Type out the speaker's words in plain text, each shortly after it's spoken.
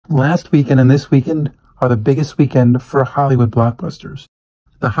Last weekend and this weekend are the biggest weekend for Hollywood blockbusters.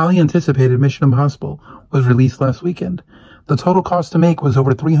 The highly anticipated Mission Impossible was released last weekend. The total cost to make was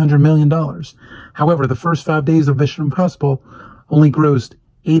over $300 million. However, the first 5 days of Mission Impossible only grossed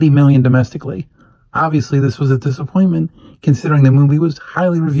 $80 million domestically. Obviously, this was a disappointment considering the movie was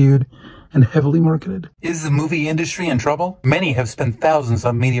highly reviewed and heavily marketed. Is the movie industry in trouble? Many have spent thousands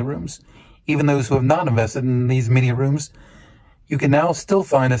on media rooms. Even those who have not invested in these media rooms, you can now still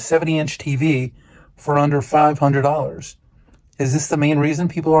find a 70-inch TV for under $500. Is this the main reason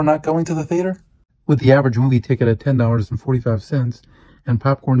people are not going to the theater? With the average movie ticket at $10.45 and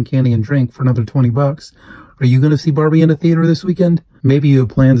popcorn, candy, and drink for another $20, are you going to see Barbie in a theater this weekend? Maybe you have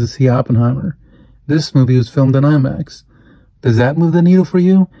plans to see Oppenheimer. This movie was filmed in IMAX. Does that move the needle for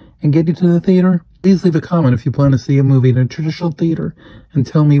you and get you to the theater? Please leave a comment if you plan to see a movie in a traditional theater and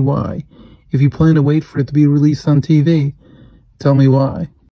tell me why. If you plan to wait for it to be released on TV, tell me why.